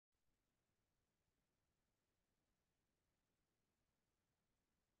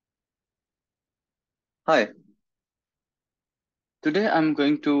Hi, today I'm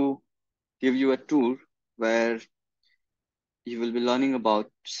going to give you a tour where you will be learning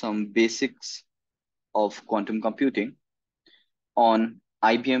about some basics of quantum computing on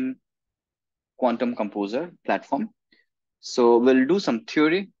IBM Quantum Composer platform. So we'll do some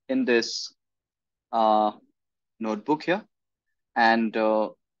theory in this uh, notebook here, and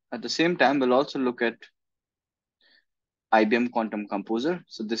at the same time, we'll also look at IBM Quantum Composer.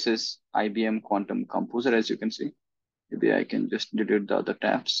 So this is IBM Quantum Composer, as you can see. Maybe I can just delete the other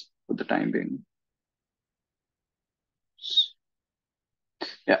tabs for the time being.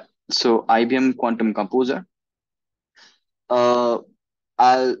 Yeah. So IBM Quantum Composer. Uh,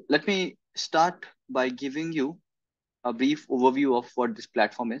 Let me start by giving you a brief overview of what this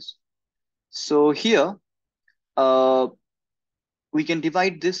platform is. So here, uh, we can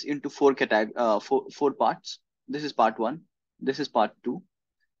divide this into four parts. This is part one. This is part two.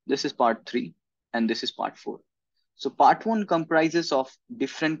 This is part three, and this is part four. So part one comprises of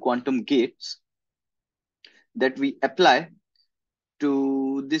different quantum gates that we apply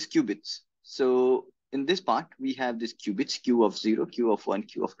to these qubits. So in this part, we have these qubits, q of 0, q of 1,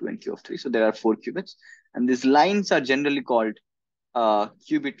 q of 2, and q of 3. So there are four qubits. And these lines are generally called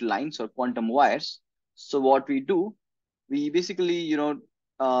qubit lines or quantum wires. So what we do, we basically,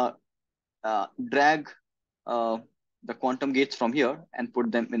 uh, drag uh, the quantum gates from here and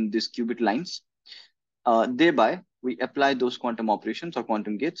put them in these qubit lines. Thereby, we apply those quantum operations or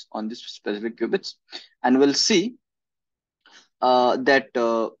quantum gates on these specific qubits. And we'll see that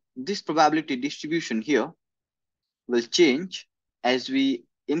this probability distribution here will change as we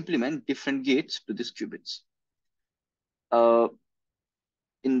implement different gates to these qubits. Uh,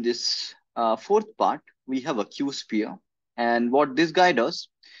 in this fourth part, we have a Q sphere. And what this guy does,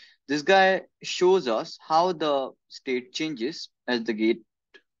 this guy shows us how the state changes as the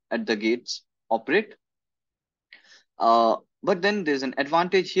gates operate. But then there's an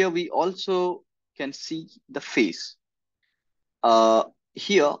advantage here. We also can see the phase. Uh,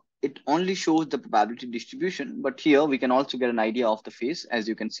 Here, it only shows the probability distribution, but here we can also get an idea of the phase. As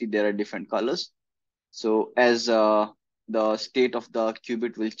you can see, there are different colors. So as the state of the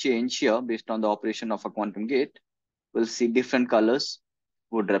qubit will change here based on the operation of a quantum gate, we'll see different colors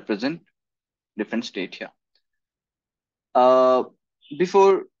would represent different state here. Uh,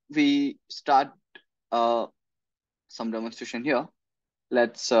 Before we start uh, some demonstration here,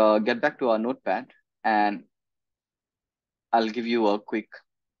 let's get back to our notepad and I'll give you a quick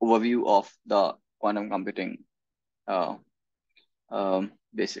overview of the quantum computing uh,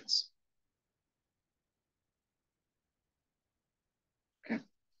 basics. Okay.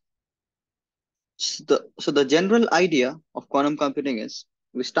 So the general idea of quantum computing is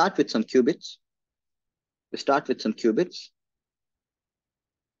we start with some qubits. We start with some qubits,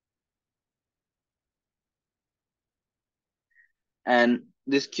 and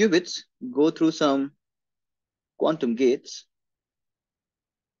these qubits go through some quantum gates,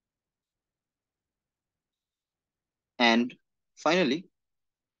 and finally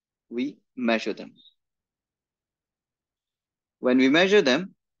we measure them. When we measure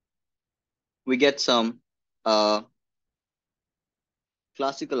them, we get some uh,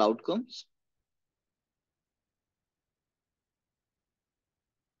 classical outcomes,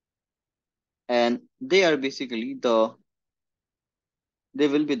 and they are basically they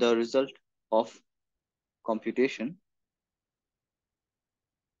will be the result of computation,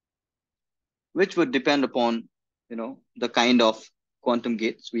 which would depend upon the kind of quantum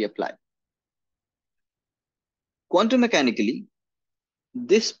gates we apply. Quantum mechanically,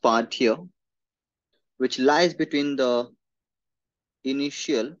 this part here, which lies between the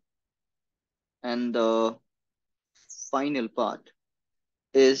initial and the final part,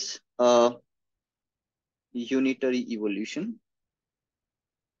 is a unitary evolution.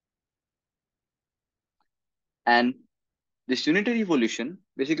 And this unitary evolution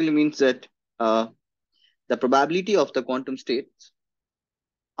basically means that the probability of the quantum states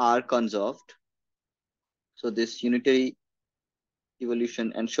are conserved. So this unitary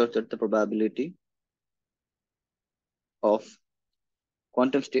evolution ensures that the probability of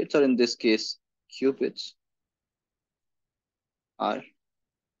quantum states, or in this case, qubits, are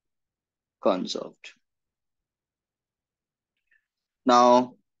conserved.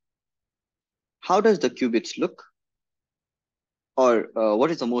 Now, how does the qubits look? Or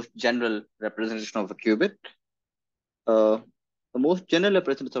what is the most general representation of a qubit? Uh, the most general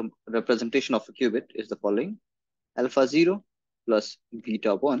representation of a qubit is the following: alpha 0 plus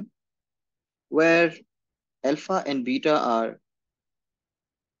beta 1, where alpha and beta are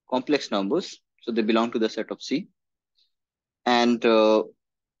complex numbers, so they belong to the set of C. And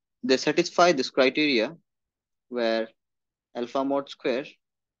they satisfy this criteria where alpha mod square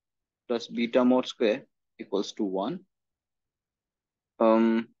plus beta mod square equals to 1.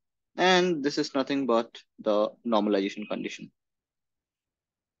 Um, and this is nothing but the normalization condition.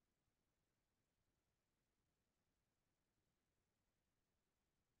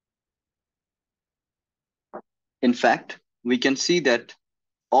 In fact, we can see that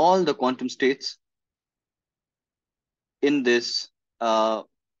all the quantum states in this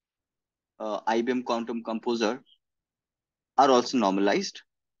IBM Quantum Composer are also normalized.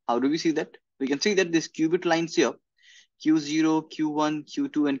 How do we see that? We can see that these qubit lines here, Q0, Q1,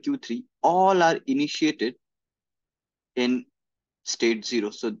 Q2, and Q3, all are initiated in state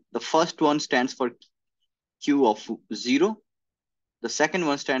 0. So the first one stands for Q of 0, the second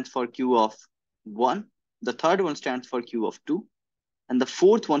one stands for Q of 1, the third one stands for Q of 2, and the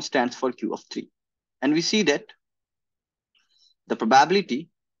fourth one stands for Q of 3. And we see that the probability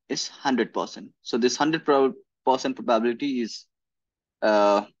is 100%. So this 100% probability is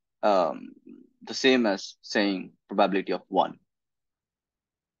uh, um, the same as saying probability of 1.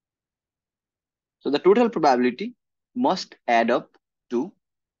 So the total probability must add up to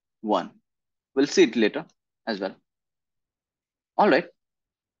 1. We'll see it later as well. All right.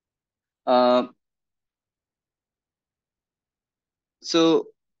 Uh, so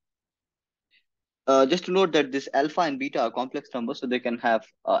just to note that this alpha and beta are complex numbers, so they can have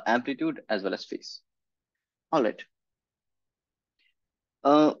amplitude as well as phase. All right.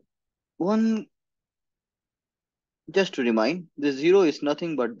 One, just to remind, this 0 is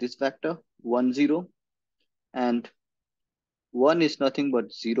nothing but this vector 1 0, and 1 is nothing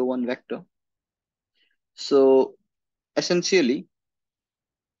but 0 1 vector. So essentially,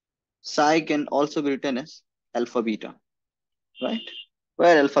 psi can also be written as alpha beta, right?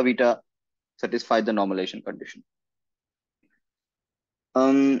 Where alpha beta satisfy the normalization condition.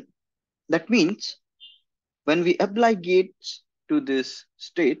 Um, that means when we apply gates to this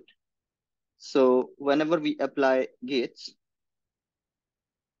state, so whenever we apply gates,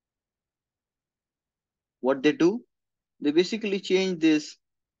 what they basically change this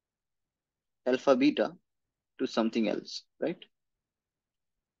alpha beta to something else, right?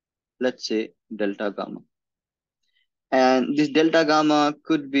 Let's say delta gamma. And this delta gamma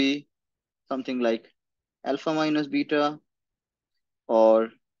could be something like alpha minus beta, or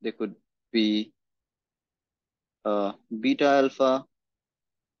they could be beta alpha,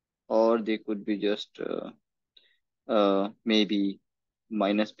 or they could be just maybe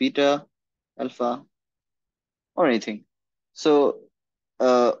minus beta alpha or anything. So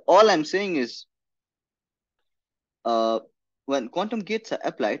all I'm saying is uh, when quantum gates are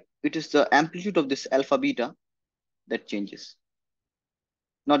applied, it is the amplitude of this alpha beta that changes.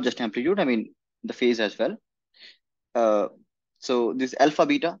 Not just amplitude, I mean the phase as well. Uh, so this alpha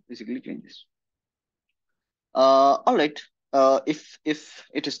beta basically changes. All right. If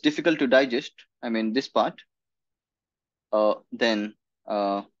it is difficult to digest, I mean this part, then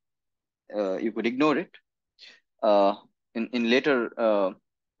you could ignore it. Uh, in later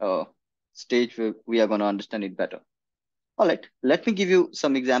stage, we are going to understand it better. All right. Let me give you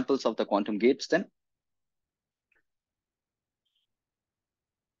some examples of the quantum gates then.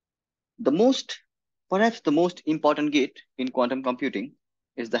 The most, perhaps the most important gate in quantum computing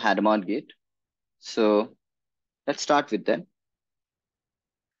is the Hadamard gate. So let's start with that.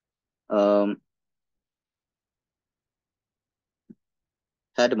 Um,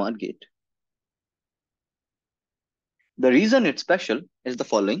 Hadamard gate. The reason it's special is the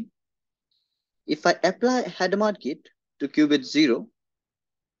following. If I apply Hadamard gate to qubit 0,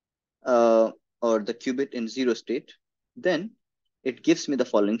 or the qubit in 0 state, then it gives me the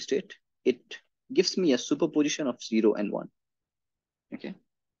following state. It gives me a superposition of 0 and 1. Okay.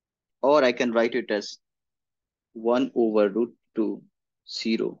 Or I can write it as 1 over root 2,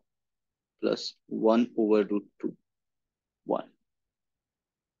 0 plus 1 over root 2, 1.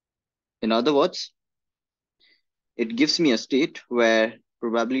 In other words, it gives me a state where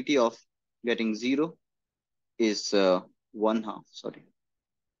probability of getting 0 is 1 half. Sorry.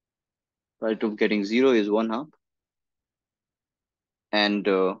 Right, of getting 0 is 1 half. And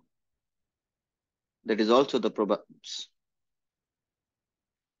that is also the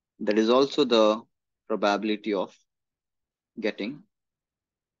probability of getting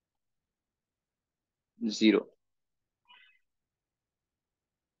 0.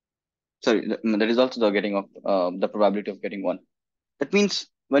 Sorry, that is also the getting of the probability of getting 1. That means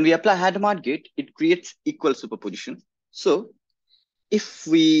when we apply Hadamard gate, it creates equal superposition. So if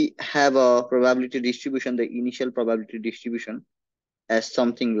we have a probability distribution, the initial probability distribution as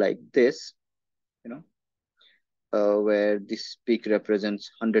something like this, you know, where this peak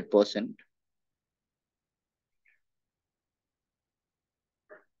represents 100%.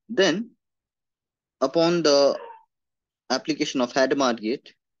 Then, upon the application of Hadamard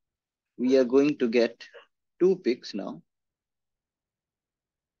gate, we are going to get two peaks now,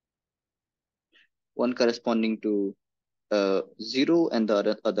 one corresponding to 0 and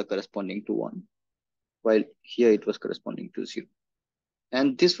the other corresponding to 1, while here it was corresponding to 0.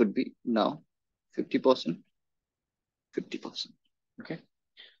 And this would be now 50%, 50%. Okay.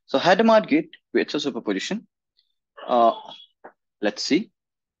 So Hadamard gate creates a superposition. Uh, let's see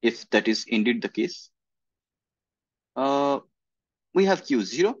if that is indeed the case. We have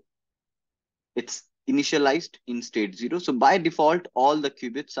Q0. It's initialized in state 0. So by default, all the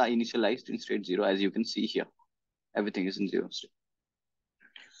qubits are initialized in state 0, as you can see here. Everything is in 0 state.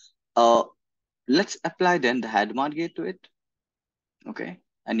 Let's apply then the Hadamard gate to it. Okay,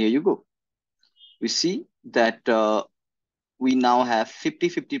 and here you go. We see that we now have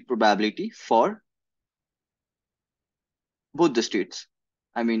 50-50 probability for both the states.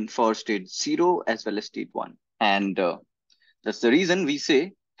 I mean, for state 0 as well as state 1. And that's the reason we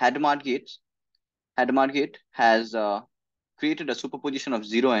say Hadamard gate has created a superposition of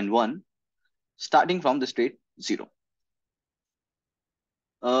 0 and 1 starting from the state 0.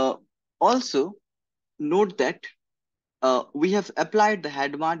 Also, note that we have applied the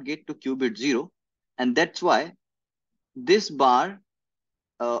Hadamard gate to qubit 0, and that's why this bar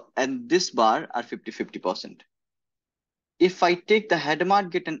and this bar are 50-50%. If I take the Hadamard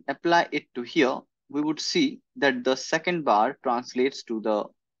gate and apply it to here, we would see that the second bar translates to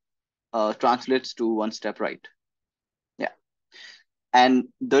one step right. Yeah, and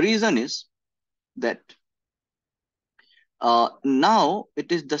the reason is that now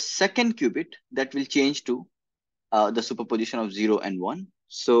it is the second qubit that will change to the superposition of 0 and 1.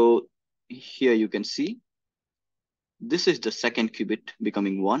 So here you can see this is the second qubit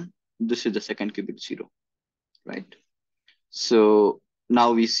becoming 1. This is the second qubit 0, right? So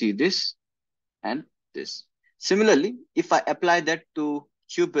now we see this and this. Similarly, if I apply that to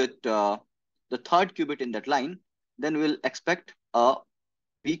qubit, the third qubit in that line, then we'll expect a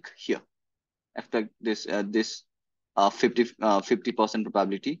peak here after this 50%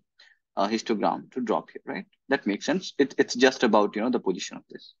 probability histogram to drop here, right? That makes sense. It's just about the position of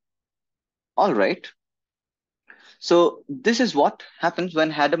this. All right. So this is what happens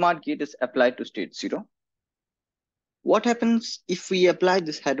when Hadamard gate is applied to state 0. What happens if we apply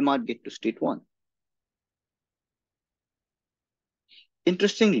this Hadamard gate to state 1?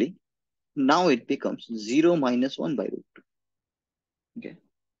 Interestingly, now it becomes 0 minus 1 by root 2. Okay.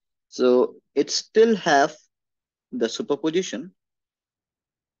 So it still have the superposition,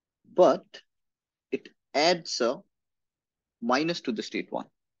 but it adds a minus to the state 1.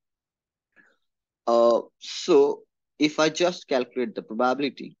 So if I just calculate the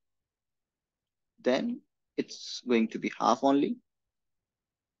probability, then it's going to be half only.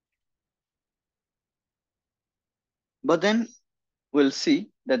 But then we'll see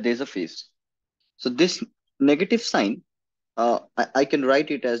that there's a phase. So this negative sign, I can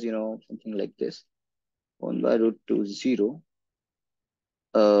write it as, something like this. 1 by root 2 0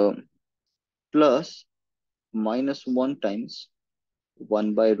 plus minus 1 times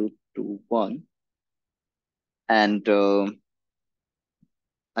 1 by root 2 1. And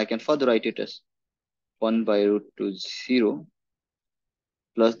I can further write it as 1 by root 2 0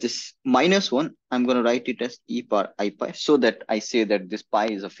 plus this minus 1. I'm going to write it as e power I pi so that I say that this pi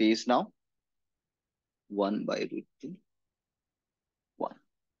is a phase now. 1 by root 2 1.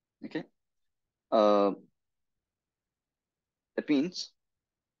 Okay. That means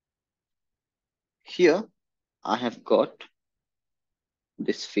here I have got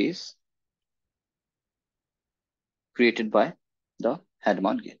this phase created by the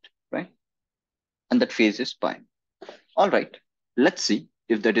Hadamard gate, right? And that phase is pi. All right, let's see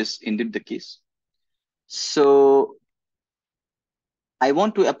if that is indeed the case. So I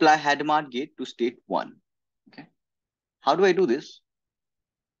want to apply Hadamard gate to state 1. Okay, how do I do this?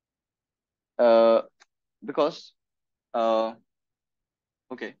 Because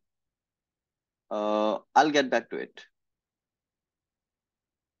okay, I'll get back to it.